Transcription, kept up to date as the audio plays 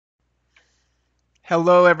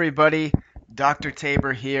Hello, everybody. Dr.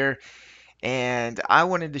 Tabor here, and I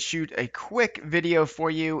wanted to shoot a quick video for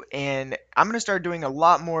you. And I'm going to start doing a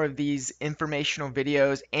lot more of these informational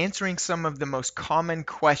videos, answering some of the most common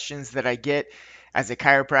questions that I get as a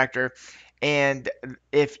chiropractor. And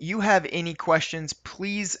if you have any questions,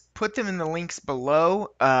 please put them in the links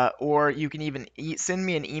below, or you can even send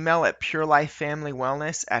me an email at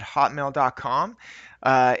purelifefamilywellness@hotmail.com.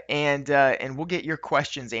 And we'll get your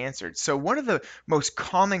questions answered. So one of the most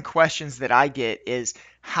common questions that I get is,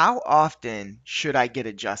 how often should I get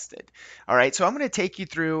adjusted? All right, so I'm going to take you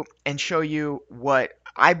through and show you what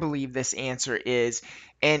I believe this answer is,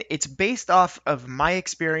 and it's based off of my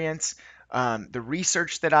experience, the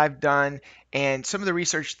research that I've done, and some of the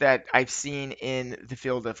research that I've seen in the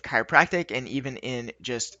field of chiropractic and even in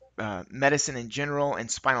just medicine in general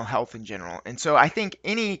and spinal health in general. And so I think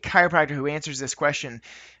any chiropractor who answers this question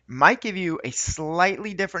might give you a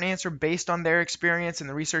slightly different answer based on their experience and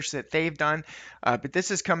the research that they've done. But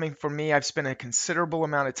this is coming from me. I've spent a considerable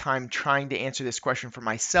amount of time trying to answer this question for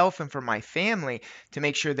myself and for my family to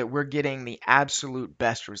make sure that we're getting the absolute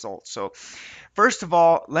best results. So first of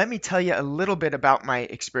all, let me tell you a little bit about my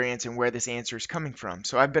experience and where this answer is coming from.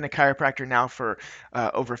 So, I've been a chiropractor now for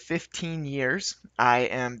over 15 years. I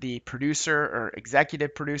am the producer or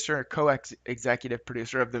executive producer, or co-executive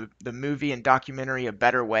producer of the movie and documentary A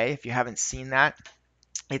Better Way. If you haven't seen that,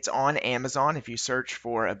 it's on Amazon. If you search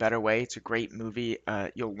for A Better Way, it's a great movie.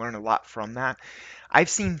 You'll learn a lot from that. I've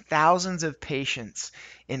seen thousands of patients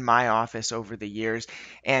in my office over the years,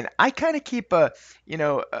 and I kind of keep a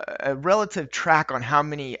relative track on how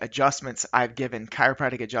many adjustments I've given,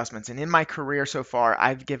 chiropractic adjustments. And in my career so far,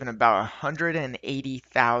 I've given about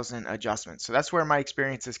 180,000 adjustments. So that's where my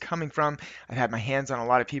experience is coming from. I've had my hands on a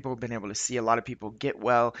lot of people, been able to see a lot of people get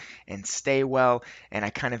well and stay well, and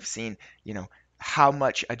I kind of seen, how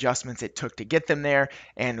much adjustments it took to get them there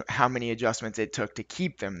and how many adjustments it took to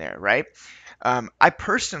keep them there, right? I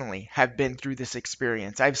personally have been through this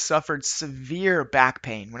experience. I've suffered severe back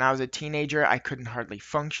pain. When I was a teenager, I couldn't hardly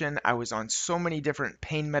function. I was on so many different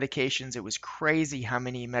pain medications. It was crazy how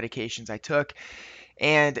many medications I took.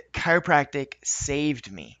 And chiropractic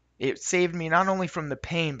saved me. It saved me not only from the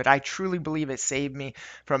pain, but I truly believe it saved me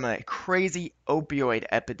from a crazy opioid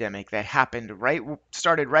epidemic that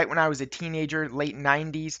started right when I was a teenager, late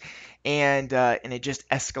 90s, and it just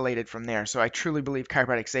escalated from there. So I truly believe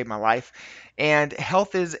chiropractic saved my life, and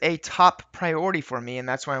health is a top priority for me, and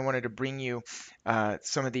that's why I wanted to bring you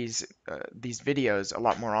some of these videos a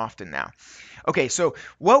lot more often now. Okay, so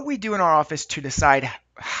what we do in our office to decide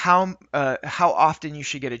how often you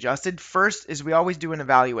should get adjusted, first is we always do an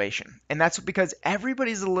evaluation, and that's because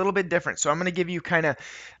everybody's a little bit different. So I'm going to give you kind of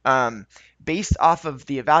based off of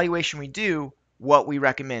the evaluation we do, what we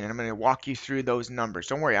recommend, and I'm going to walk you through those numbers.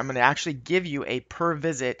 Don't worry, I'm going to actually give you a per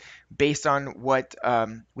visit based on what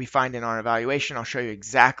we find in our evaluation. I'll show you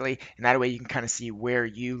exactly, and that way you can kind of see where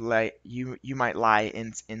you might lie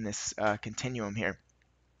in this continuum here.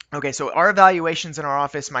 Okay, so our evaluations in our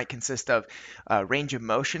office might consist of range of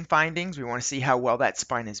motion findings. We want to see how well that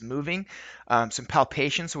spine is moving. Some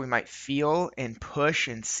palpation, so we might feel and push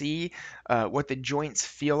and see what the joints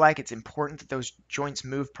feel like. It's important that those joints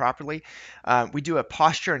move properly. We do a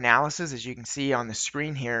posture analysis, as you can see on the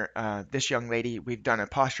screen here. This young lady, we've done a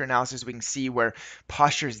posture analysis. We can see where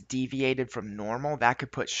posture is deviated from normal. That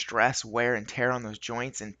could put stress, wear, and tear on those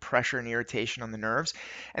joints and pressure and irritation on the nerves.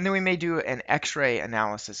 And then we may do an x-ray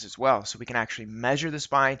analysis as well. So we can actually measure the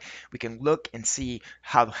spine. We can look and see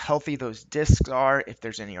how healthy those discs are, if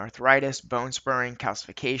there's any arthritis, bone spurring,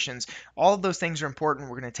 calcifications. All of those things are important.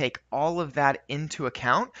 We're going to take all of that into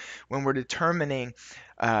account when we're determining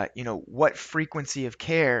what frequency of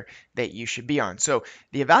care that you should be on. So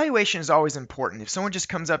the evaluation is always important. If someone just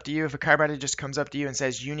comes up to you, if a chiropractor just comes up to you and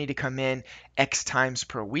says you need to come in X times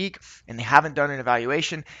per week, and they haven't done an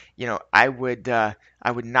evaluation, I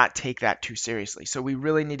would not take that too seriously. So we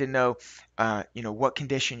really need to know, what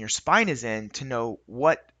condition your spine is in to know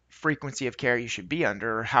what frequency of care you should be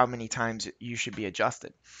under or how many times you should be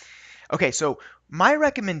adjusted. Okay, so my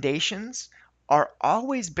recommendations are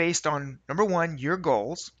always based on number one, your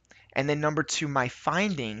goals, and then number two, my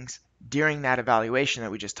findings during that evaluation that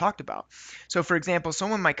we just talked about. So, for example,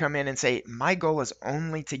 someone might come in and say, my goal is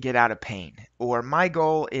only to get out of pain, or my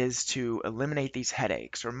goal is to eliminate these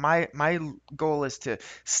headaches, or my goal is to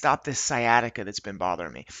stop this sciatica that's been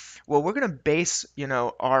bothering me. Well, we're going to base,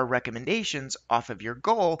 our recommendations off of your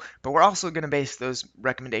goal, but we're also going to base those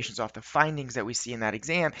recommendations off the findings that we see in that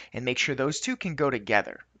exam and make sure those two can go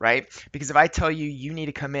together, right? Because if I tell you you need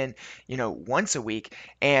to come in, once a week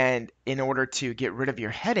and in order to get rid of your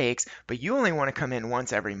headaches, but you only want to come in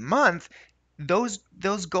once every month,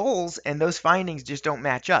 those goals and those findings just don't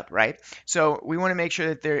match up, right? So we want to make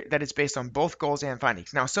sure that it's based on both goals and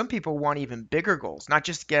findings. Now, some people want even bigger goals, not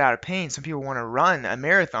just to get out of pain. Some people want to run a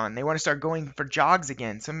marathon. They want to start going for jogs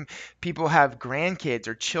again. Some people have grandkids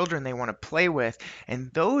or children they want to play with,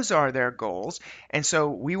 and those are their goals. And so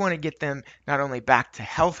we want to get them not only back to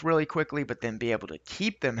health really quickly, but then be able to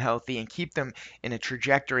keep them healthy and keep them in a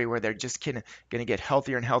trajectory where they're just going to get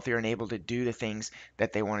healthier and healthier and able to do the things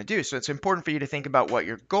that they want to do. So it's important for you to think about what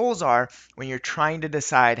your goals are when you're trying to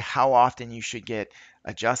decide how often you should get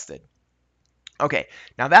adjusted. Okay,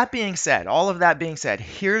 now that being said, all of that being said,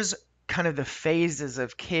 here's kind of the phases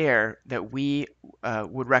of care that we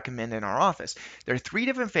would recommend in our office. There are three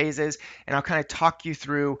different phases, and I'll kind of talk you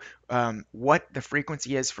through what the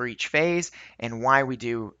frequency is for each phase and why we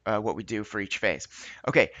do what we do for each phase.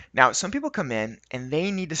 Okay, now some people come in and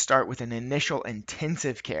they need to start with an initial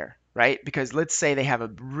intensive care. Right? Because let's say they have a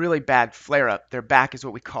really bad flare up. Their back is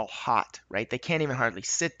what we call hot, right? They can't even hardly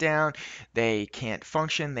sit down. They can't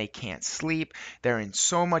function. They can't sleep. They're in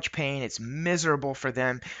so much pain, it's miserable for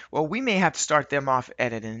them. Well, we may have to start them off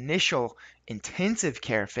at an initial intensive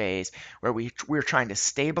care phase where we're trying to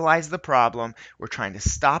stabilize the problem, we're trying to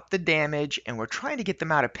stop the damage, and we're trying to get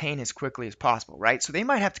them out of pain as quickly as possible, right? So they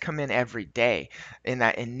might have to come in every day in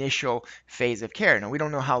that initial phase of care. Now, we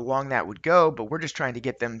don't know how long that would go, but we're just trying to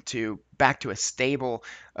get them to back to a stable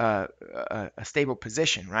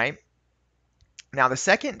position, right? Now, the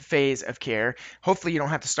second phase of care, hopefully you don't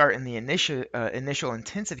have to start in the initial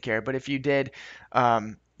intensive care, but if you did,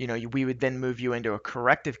 we would then move you into a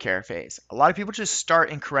corrective care phase. A lot of people just start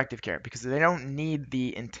in corrective care because they don't need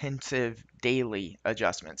the intensive daily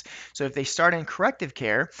adjustments. So if they start in corrective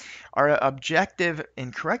care, our objective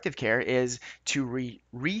in corrective care is to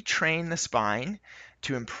retrain the spine,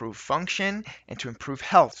 to improve function, and to improve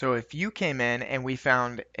health. So if you came in and we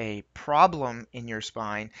found a problem in your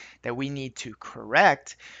spine that we need to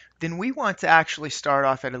correct, then we want to actually start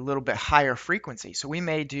off at a little bit higher frequency. So we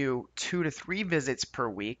may do 2 to 3 visits per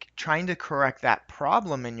week trying to correct that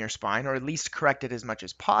problem in your spine, or at least correct it as much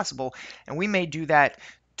as possible. And we may do that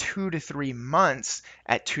 2 to 3 months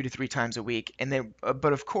at 2 to 3 times a week. And then,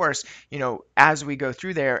 but of course, as we go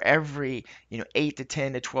through there, every, 8 to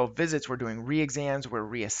 10 to 12 visits, we're doing re-exams, we're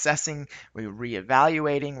reassessing, we're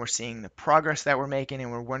reevaluating, we're seeing the progress that we're making,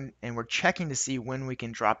 and we're checking to see when we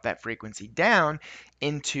can drop that frequency down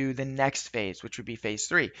into the next phase, which would be phase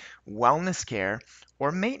 3, wellness care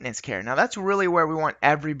or maintenance care. Now, that's really where we want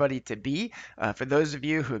everybody to be. For those of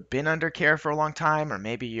you who have been under care for a long time, or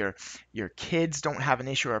maybe your kids don't have an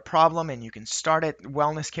issue or a problem, and you can start at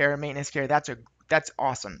wellness care or maintenance care, that's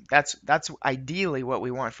awesome. That's ideally what we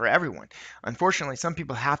want for everyone. Unfortunately, some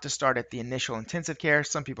people have to start at the initial intensive care.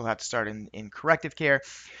 Some people have to start in corrective care,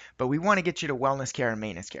 but we want to get you to wellness care and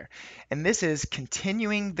maintenance care. And this is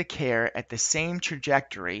continuing the care at the same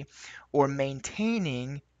trajectory or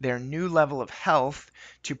maintaining their new level of health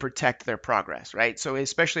to protect their progress, right? So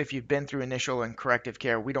especially if you've been through initial and corrective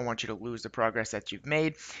care, we don't want you to lose the progress that you've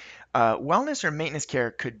made. Wellness or maintenance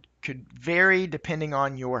care could vary depending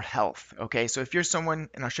on your health. Okay, so if you're someone,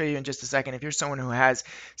 and I'll show you in just a second, if you're someone who has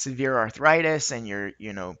severe arthritis and you're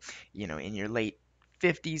in your late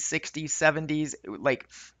 50s, 60s, 70s,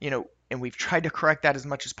 and we've tried to correct that as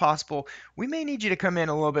much as possible, we may need you to come in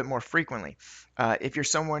a little bit more frequently. If you're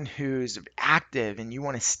someone who's active and you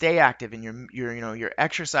want to stay active and you're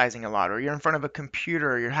exercising a lot, or you're in front of a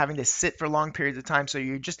computer, or you're having to sit for long periods of time, so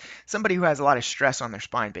you're just somebody who has a lot of stress on their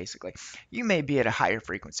spine, basically, you may be at a higher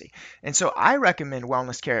frequency. And so I recommend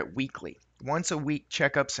wellness care at weekly. Once a week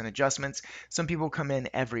checkups and adjustments. Some people come in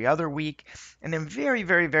every other week, and then very,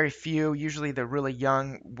 very, very few, usually they're really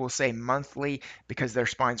young, will say monthly because their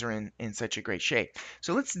spines are in such a great shape.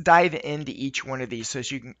 So let's dive into each one of these so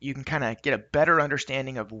you can kind of get a better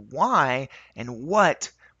understanding of why and what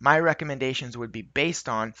my recommendations would be based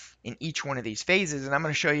on in each one of these phases. And I'm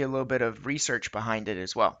going to show you a little bit of research behind it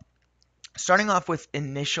as well. Starting off with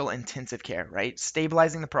initial intensive care, right?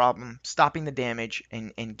 Stabilizing the problem, stopping the damage,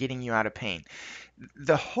 and getting you out of pain.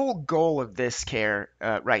 The whole goal of this care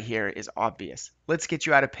right here is obvious. Let's get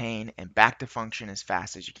you out of pain and back to function as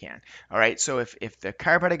fast as you can. All right, so if the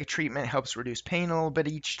chiropractic treatment helps reduce pain a little bit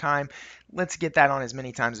each time, let's get that on as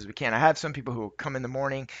many times as we can. I have some people who come in the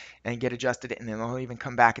morning and get adjusted, and then they'll even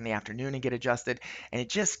come back in the afternoon and get adjusted, and it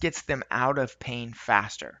just gets them out of pain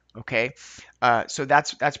faster. Okay, so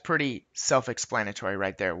that's pretty self-explanatory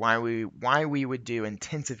right there. Why we would do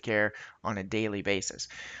intensive care on a daily basis.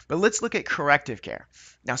 But let's look at corrective care.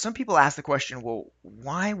 Now, some people ask the question, well,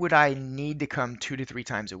 why would I need to come 2 to 3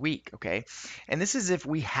 times a week? Okay. And this is if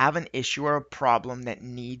we have an issue or a problem that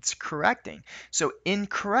needs correcting. So in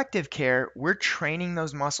corrective care, we're training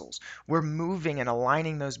those muscles. We're moving and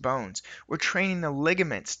aligning those bones. We're training the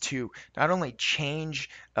ligaments to not only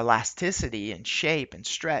change elasticity and shape and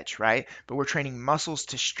stretch, right? But we're training muscles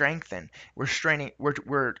to strengthen.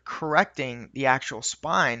 We're correcting the actual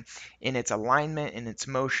spine in its alignment, in its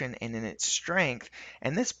motion, and in its strength.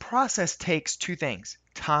 And this process takes two things: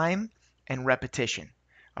 time and repetition.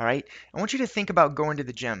 All right. I want you to think about going to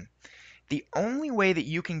the gym. The only way that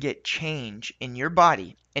you can get change in your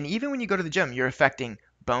body, and even when you go to the gym, you're affecting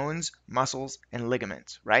bones, muscles, and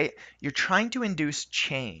ligaments, right? You're trying to induce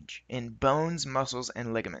change in bones, muscles,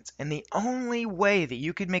 and ligaments. And the only way that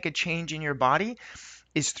you could make a change in your body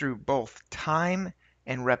is through both time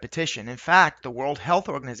and repetition. In fact, the World Health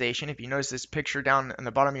Organization, if you notice this picture down on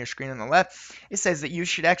the bottom of your screen on the left, it says that you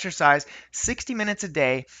should exercise 60 minutes a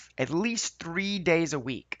day, at least 3 days a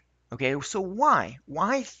week. Okay, so why?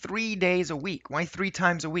 Why 3 days a week? Why 3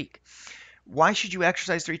 times a week? Why should you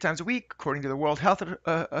exercise 3 times a week, according to the World Health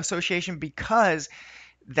Association? Because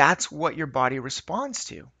that's what your body responds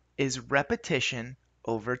to, is repetition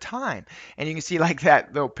over time. And you can see, like,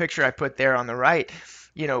 that little picture I put there on the right,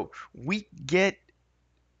 we get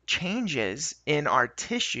changes in our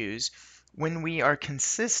tissues when we are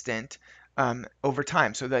consistent over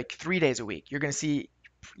time. So like 3 days a week, you're going to see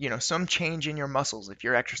some change in your muscles if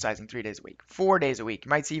you're exercising 3 days a week. 4 days a week, you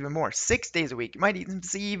might see even more. 6 days a week, you might even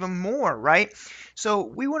see even more, right? So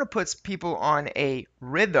we want to put people on a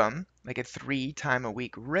rhythm, like a 3 time a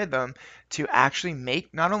week rhythm, to actually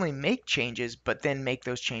not only make changes, but then make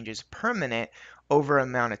those changes permanent over an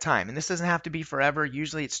amount of time. And this doesn't have to be forever.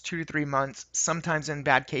 Usually it's 2 to 3 months. Sometimes in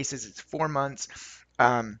bad cases, it's 4 months.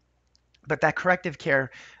 Um, but that corrective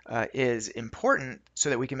care is important so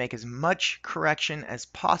that we can make as much correction as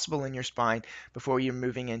possible in your spine before you're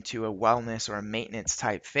moving into a wellness or a maintenance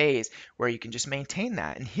type phase where you can just maintain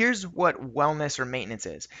that. And here's what wellness or maintenance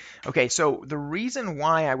is. Okay, so the reason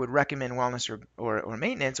why I would recommend wellness or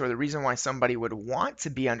maintenance, or the reason why somebody would want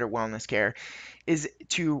to be under wellness care, is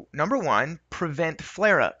to, number one, prevent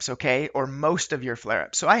flare-ups, okay, or most of your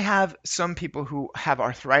flare-ups. So I have some people who have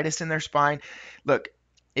arthritis in their spine. Look,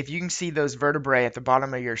 if you can see those vertebrae at the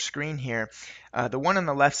bottom of your screen here, the one on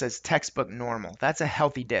the left says textbook normal. That's a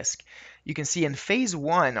healthy disc. You can see in phase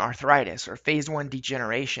one arthritis or phase one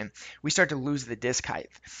degeneration, we start to lose the disc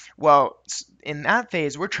height. Well, in that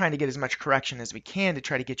phase, we're trying to get as much correction as we can to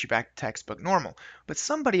try to get you back to textbook normal. But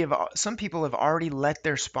some people have already let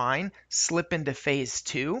their spine slip into phase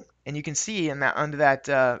two. And you can see in that under that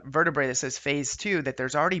vertebrae that says phase two that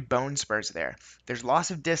there's already bone spurs there. There's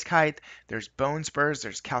loss of disc height, there's bone spurs,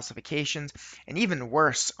 there's calcifications, and even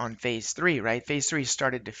worse on phase three, right? Phase three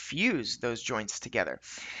started to fuse those joints together.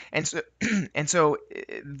 And so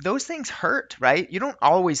those things hurt, right? You don't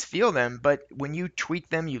always feel them, but when you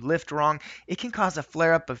tweak them, you lift wrong, it can cause a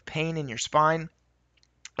flare up of pain in your spine.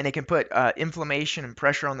 And it can put inflammation and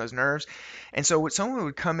pressure on those nerves. And so when someone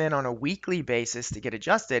would come in on a weekly basis to get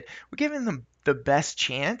adjusted, we're giving them the best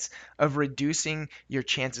chance of reducing your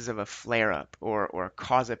chances of a flare up or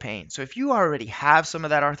cause of pain. So if you already have some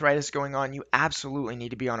of that arthritis going on, you absolutely need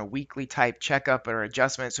to be on a weekly type checkup or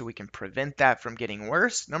adjustment so we can prevent that from getting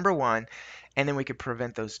worse, number one. And then we could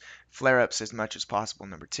prevent those flare ups as much as possible,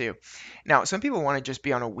 number two. Now, some people want to just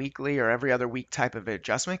be on a weekly or every other week type of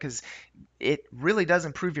adjustment because it really does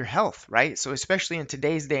improve your health, right? So especially in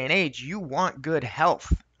today's day and age, you want good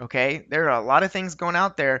health. Okay, there are a lot of things going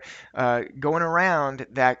out there, going around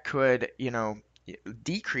that could,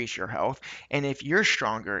 decrease your health. And if you're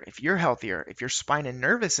stronger, if you're healthier, if your spine and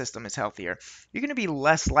nervous system is healthier, you're going to be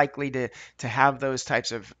less likely to have those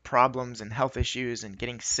types of problems and health issues and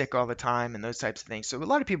getting sick all the time and those types of things. So a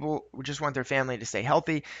lot of people just want their family to stay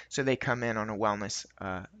healthy, so they come in on a wellness,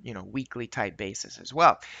 weekly type basis as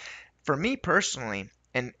well. For me personally,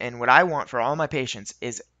 and what I want for all my patients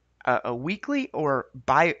is a weekly or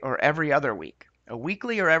every other week. A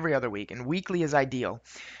weekly or every other week, and weekly is ideal,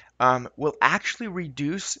 will actually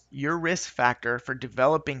reduce your risk factor for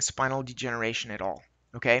developing spinal degeneration at all.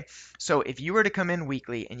 Okay, so if you were to come in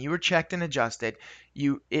weekly and you were checked and adjusted,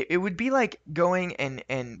 it would be like going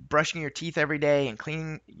and brushing your teeth every day and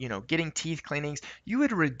cleaning, getting teeth cleanings. You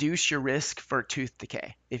would reduce your risk for tooth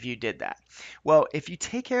decay if you did that. Well, if you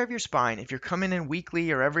take care of your spine, if you're coming in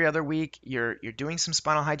weekly or every other week, you're doing some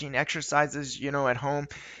spinal hygiene exercises, at home,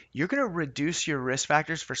 you're going to reduce your risk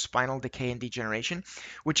factors for spinal decay and degeneration,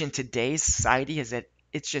 which in today's society is at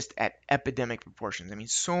it's just at epidemic proportions. I mean,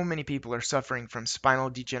 so many people are suffering from spinal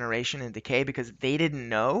degeneration and decay because they didn't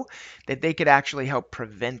know that they could actually help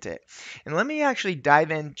prevent it. And let me actually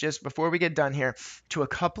dive in just before we get done here to a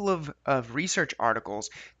couple of research articles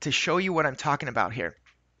to show you what I'm talking about here.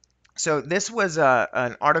 So this was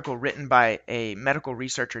an article written by a medical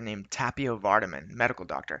researcher named Tapio Vardaman, medical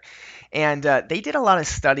doctor, and they did a lot of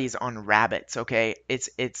studies on rabbits. Okay, it's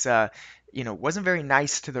wasn't very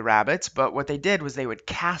nice to the rabbits, but what they did was they would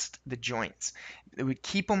cast the joints. They would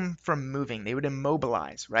keep them from moving. They would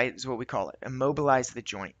immobilize, right? Is what we call it, immobilize the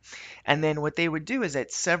joint. And then what they would do is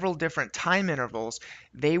at several different time intervals,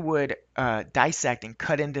 they would dissect and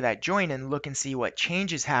cut into that joint and look and see what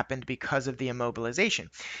changes happened because of the immobilization.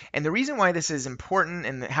 And the reason why this is important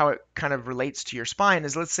and how it kind of relates to your spine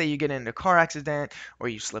is, let's say you get into a car accident or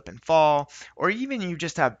you slip and fall, or even you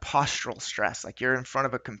just have postural stress, like you're in front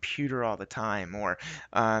of a computer all the time, or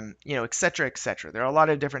et cetera, et cetera. There are a lot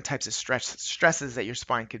of different types of stresses that your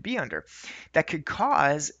spine could be under that could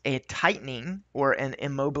cause a tightening or an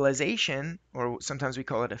immobilization, or sometimes we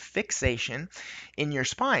call it a fixation in your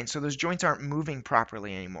spine. So those joints aren't moving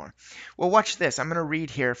properly anymore. Well, watch this. I'm going to read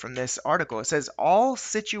here from this article. It says all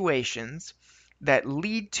situations that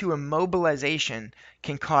lead to immobilization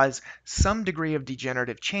can cause some degree of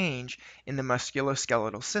degenerative change in the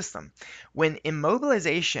musculoskeletal system. When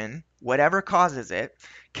immobilization, whatever causes it,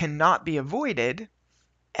 cannot be avoided,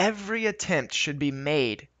 every attempt should be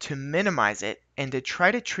made to minimize it and to try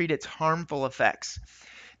to treat its harmful effects.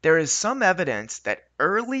 There is some evidence that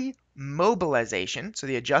early mobilization, so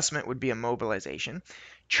the adjustment would be a mobilization,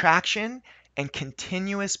 traction, and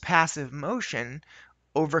continuous passive motion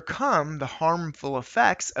overcome the harmful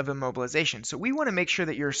effects of immobilization. So we want to make sure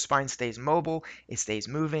that your spine stays mobile, it stays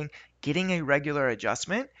moving. Getting a regular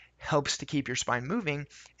adjustment helps to keep your spine moving,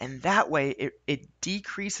 and that way it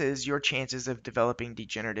decreases your chances of developing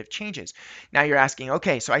degenerative changes. Now you're asking,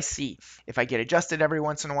 okay, so I see if I get adjusted every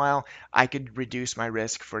once in a while, I could reduce my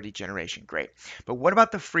risk for degeneration. Great. But what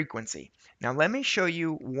about the frequency? Now let me show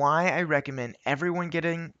you why I recommend everyone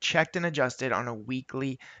getting checked and adjusted on a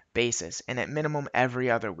weekly basis and at minimum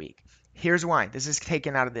every other week. Here's why. This is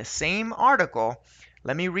taken out of the same article.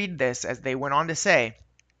 Let me read this as they went on to say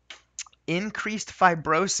increased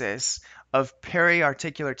fibrosis of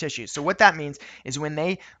periarticular tissues. So what that means is when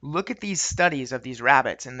they look at these studies of these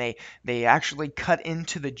rabbits and they actually cut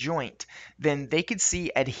into the joint, then they could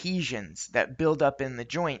see adhesions that build up in the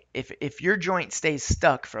joint. If your joint stays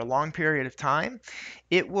stuck for a long period of time,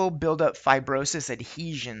 it will build up fibrosis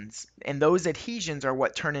adhesions, and those adhesions are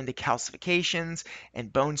what turn into calcifications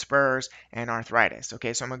and bone spurs and arthritis.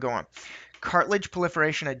 Okay, so I'm gonna go on. Cartilage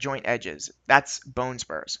proliferation at joint edges, that's bone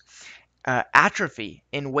spurs. Atrophy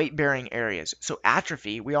in weight-bearing areas. So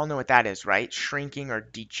atrophy, we all know what that is, right? Shrinking or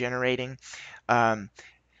degenerating. Um,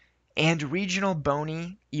 and regional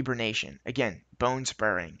bony eburnation. Again, bone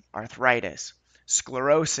spurring, arthritis,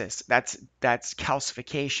 sclerosis, that's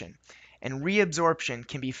calcification. And reabsorption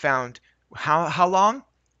can be found how long?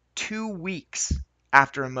 2 weeks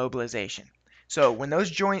after immobilization. So when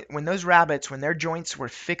those rabbits, when their joints were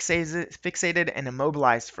fixated and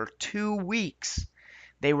immobilized for 2 weeks,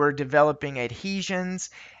 they were developing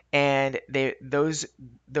adhesions, and those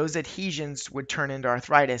adhesions would turn into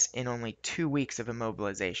arthritis in only 2 weeks of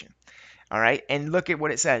immobilization. All right, and look at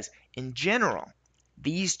what it says. In general,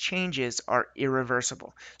 these changes are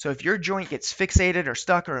irreversible. So if your joint gets fixated or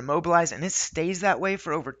stuck or immobilized and it stays that way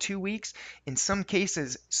for over 2 weeks, in some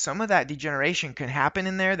cases, some of that degeneration can happen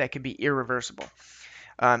in there that can be irreversible.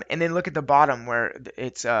 And then look at the bottom where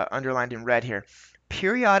it's underlined in red here.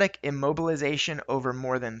 Periodic immobilization over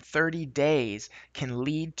more than 30 days can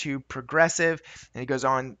lead to progressive, and it goes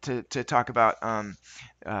on to talk about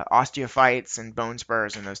osteophytes and bone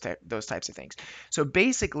spurs and those types of things. So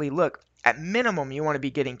basically, look, at minimum, you want to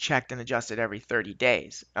be getting checked and adjusted every 30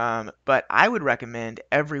 days. But I would recommend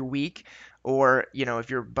every week, or if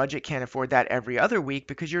your budget can't afford that, every other week,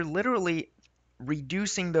 because you're literally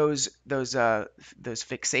reducing those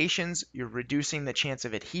fixations. You're reducing the chance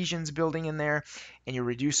of adhesions building in there, and you're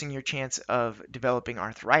reducing your chance of developing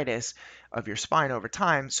arthritis of your spine over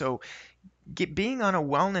time. So being on a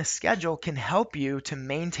wellness schedule can help you to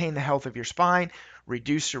maintain the health of your spine,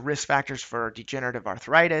 reduce your risk factors for degenerative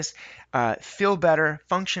arthritis, feel better,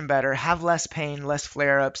 function better, have less pain, less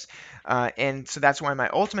flare-ups. And so that's why my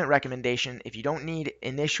ultimate recommendation, if you don't need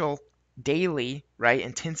initial daily, right,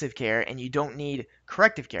 intensive care, and you don't need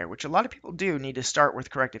corrective care, which a lot of people do need to start with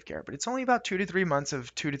corrective care, but it's only about 2 to 3 months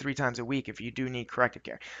of 2 to 3 times a week if you do need corrective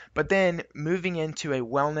care. But then moving into a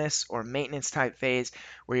wellness or maintenance type phase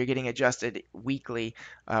where you're getting adjusted weekly,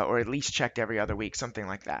 or at least checked every other week, something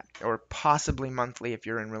like that, or possibly monthly if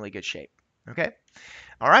you're in really good shape. Okay.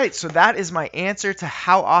 All right, so that is my answer to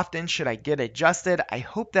how often should I get adjusted. I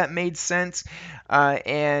hope that made sense.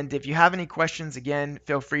 And if you have any questions, again,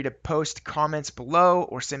 feel free to post comments below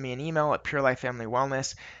or send me an email at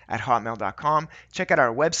purelifefamilywellness@hotmail.com. Check out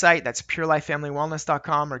our website, that's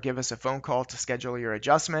purelifefamilywellness.com, or give us a phone call to schedule your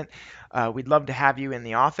adjustment. We'd love to have you in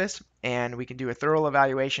the office, and we can do a thorough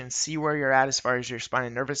evaluation, see where you're at as far as your spine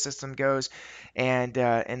and nervous system goes, and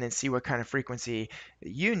then see what kind of frequency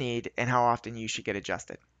you need and how often you should get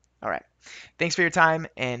adjusted. All right. Thanks for your time,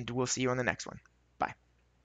 and we'll see you on the next one.